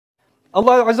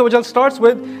Allah Azza wa Jal starts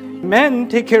with, men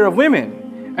take care of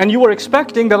women. And you were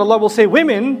expecting that Allah will say,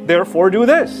 women, therefore do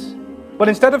this. But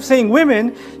instead of saying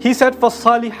women, He said,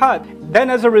 فَالصَّالِحَاتِ. Then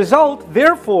as a result,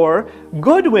 therefore,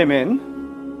 good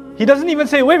women. He doesn't even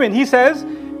say women, He says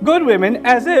good women,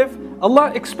 as if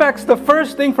Allah expects the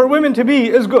first thing for women to be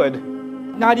is good.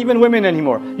 Not even women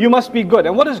anymore. You must be good.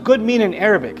 And what does good mean in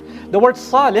Arabic? The word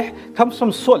salih comes from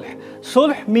sulh.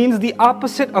 Sulh means the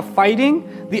opposite of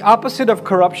fighting, the opposite of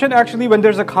corruption. Actually, when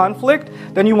there's a conflict,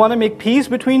 then you want to make peace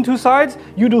between two sides,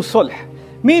 you do sulh.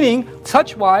 Meaning,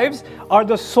 such wives are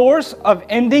the source of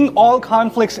ending all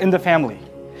conflicts in the family.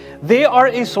 They are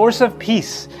a source of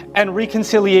peace and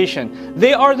reconciliation.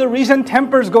 They are the reason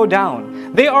tempers go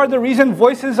down. They are the reason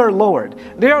voices are lowered.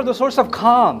 They are the source of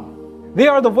calm. They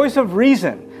are the voice of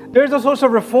reason. There's a source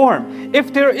of reform.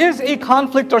 If there is a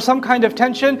conflict or some kind of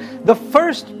tension, the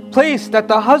first place that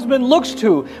the husband looks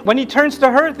to when he turns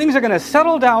to her, things are going to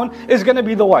settle down, is going to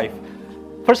be the wife.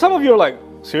 For some of you are like,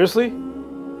 seriously?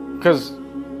 Because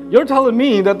you're telling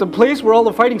me that the place where all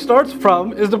the fighting starts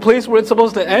from is the place where it's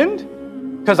supposed to end?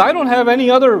 Because I don't have any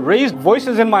other raised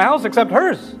voices in my house except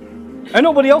hers. And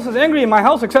nobody else is angry in my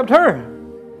house except her.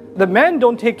 The men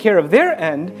don't take care of their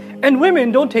end, and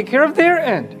women don't take care of their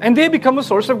end. And they become a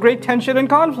source of great tension and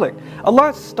conflict.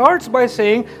 Allah starts by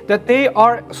saying that they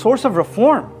are a source of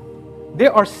reform. They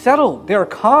are settled, they are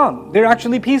calm, they're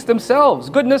actually peace themselves,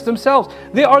 goodness themselves.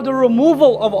 They are the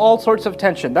removal of all sorts of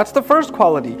tension. That's the first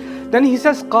quality. Then He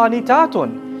says,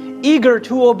 qanitatun, eager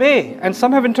to obey. And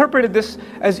some have interpreted this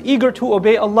as eager to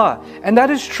obey Allah. And that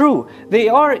is true. They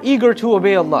are eager to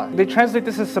obey Allah. They translate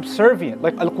this as subservient,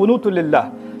 like al-qunutu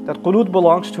lillah. That qunut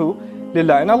belongs to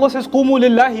lillah. And Allah says, qumu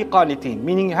lillahi qanitin,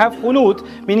 meaning have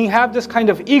qunut, meaning have this kind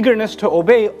of eagerness to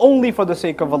obey only for the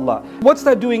sake of Allah. What's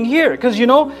that doing here? Because you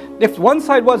know, if one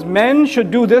side was men should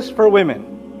do this for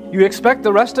women, you expect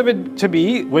the rest of it to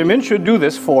be women should do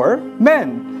this for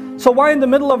men. So why in the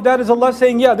middle of that is Allah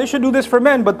saying, yeah, they should do this for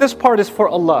men, but this part is for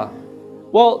Allah?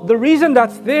 Well, the reason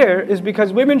that's there is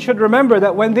because women should remember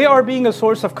that when they are being a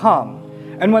source of calm,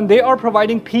 and when they are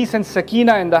providing peace and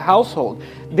sakina in the household,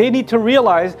 they need to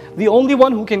realize the only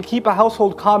one who can keep a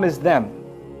household calm is them.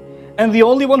 And the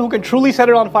only one who can truly set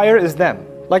it on fire is them.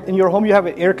 Like in your home you have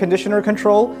an air conditioner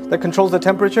control that controls the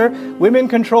temperature. Women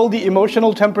control the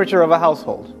emotional temperature of a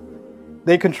household.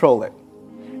 They control it.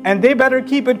 And they better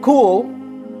keep it cool,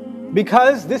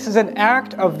 because this is an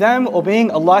act of them obeying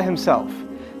Allah Himself.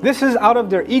 This is out of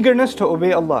their eagerness to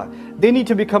obey Allah. They need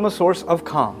to become a source of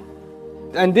calm.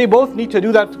 And they both need to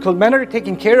do that, because men are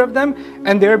taking care of them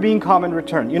and they're being calm in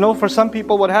return. You know, for some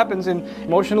people what happens in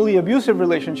emotionally abusive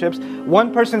relationships,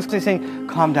 one person's saying,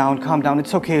 calm down,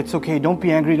 it's okay, don't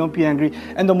be angry.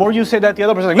 And the more you say that, the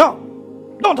other person's like, no,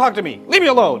 don't talk to me, leave me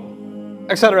alone,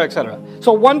 etc., etc.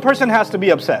 So one person has to be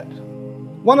upset.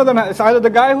 One of them, it's either the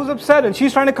guy who's upset and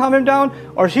she's trying to calm him down,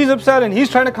 or she's upset and he's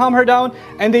trying to calm her down,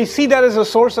 and they see that as a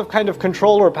source of kind of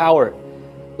control or power.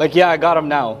 Like, yeah, I got him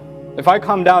now. If I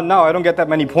calm down now, I don't get that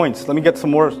many points. Let me get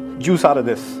some more juice out of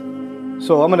this.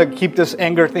 So I'm going to keep this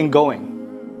anger thing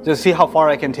going. Just see how far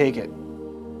I can take it.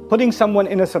 Putting someone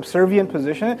in a subservient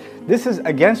position, this is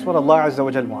against what Allah Azza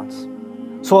wa Jal wants.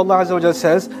 So Allah Azza wa Jal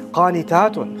says,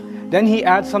 qanitatun. Then He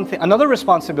adds another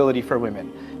responsibility for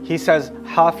women. He says,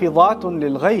 hafidhatun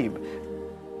lil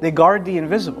ghayb. They guard the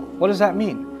invisible. What does that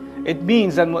mean? It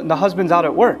means that when the husband's out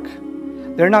at work,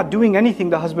 they're not doing anything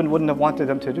the husband wouldn't have wanted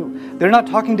them to do. They're not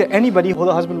talking to anybody who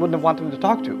the husband wouldn't have wanted them to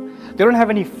talk to. They don't have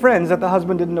any friends that the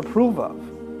husband didn't approve of.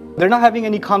 They're not having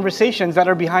any conversations that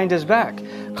are behind his back.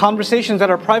 Conversations that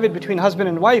are private between husband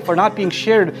and wife are not being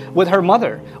shared with her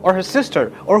mother or her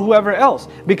sister or whoever else,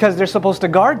 because they're supposed to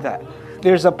guard that.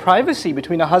 There's a privacy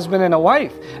between a husband and a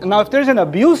wife. And now if there's an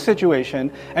abuse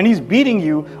situation and he's beating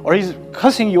you or he's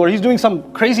cussing you or he's doing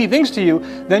some crazy things to you,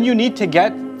 then you need to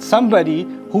get somebody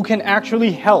who can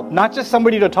actually help. Not just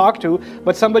somebody to talk to,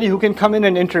 but somebody who can come in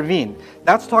and intervene.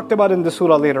 That's talked about in the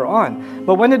surah later on.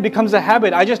 But when it becomes a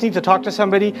habit, I just need to talk to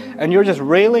somebody, and you're just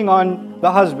railing on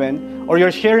the husband, or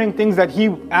you're sharing things that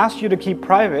he asked you to keep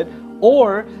private,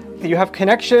 or you have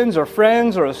connections or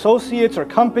friends or associates or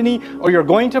company, or you're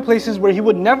going to places where he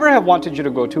would never have wanted you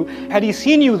to go to. Had he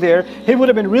seen you there, he would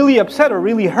have been really upset or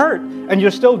really hurt, and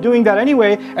you're still doing that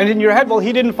anyway, and in your head, well,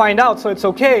 he didn't find out, so it's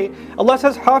okay. Allah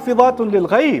says, hafidhatun lil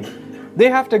ghayb. They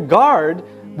have to guard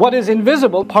what is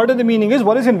invisible. Part of the meaning is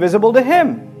what is invisible to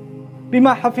him.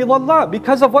 Bima hafidhallah,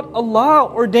 because of what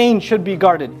Allah ordained should be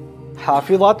guarded.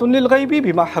 Hafidhatun lil ghaybi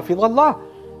bima hafidhallah.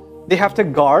 They have to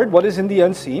guard what is in the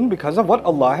unseen because of what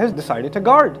Allah has decided to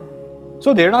guard.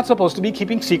 So they're not supposed to be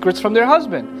keeping secrets from their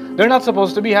husband. They're not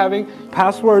supposed to be having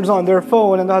passwords on their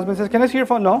phone, and the husband says, can I see your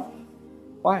phone? No.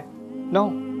 Why?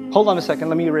 No. Hold on a second,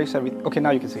 let me erase everything. Okay,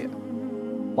 now you can see it.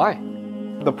 Why?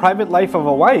 The private life of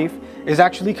a wife is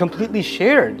actually completely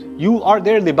shared. You are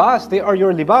their libas, they are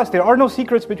your libas. There are no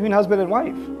secrets between husband and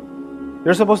wife.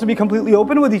 You're supposed to be completely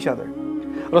open with each other.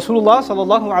 Rasulullah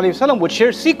sallallahu alayhi wa sallam would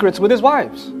share secrets with his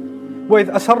wives. With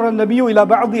asarra an-nabiyyu ila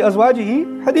ba'di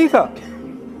azwajihi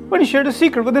haditha. When he shared a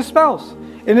secret with his spouse.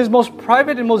 In his most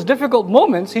private and most difficult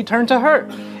moments, he turned to her.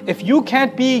 If you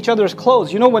can't be each other's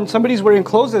clothes, you know when somebody's wearing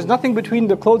clothes, there's nothing between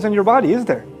the clothes and your body, is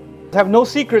there? Have no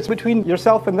secrets between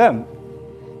yourself and them.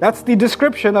 That's the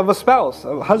description of a spouse,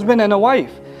 a husband and a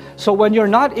wife. So when you're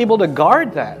not able to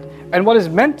guard that, and what is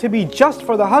meant to be just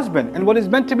for the husband and what is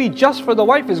meant to be just for the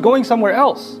wife is going somewhere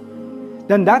else,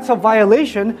 then that's a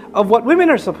violation of what women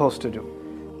are supposed to do.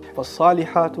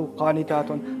 فَالصَّالِحَاتُ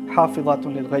قَانِتَاتٌ حَافِظَاتٌ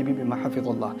لِلْغَيْبِ بِمَا حَفِظَ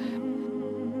اللَّهِ.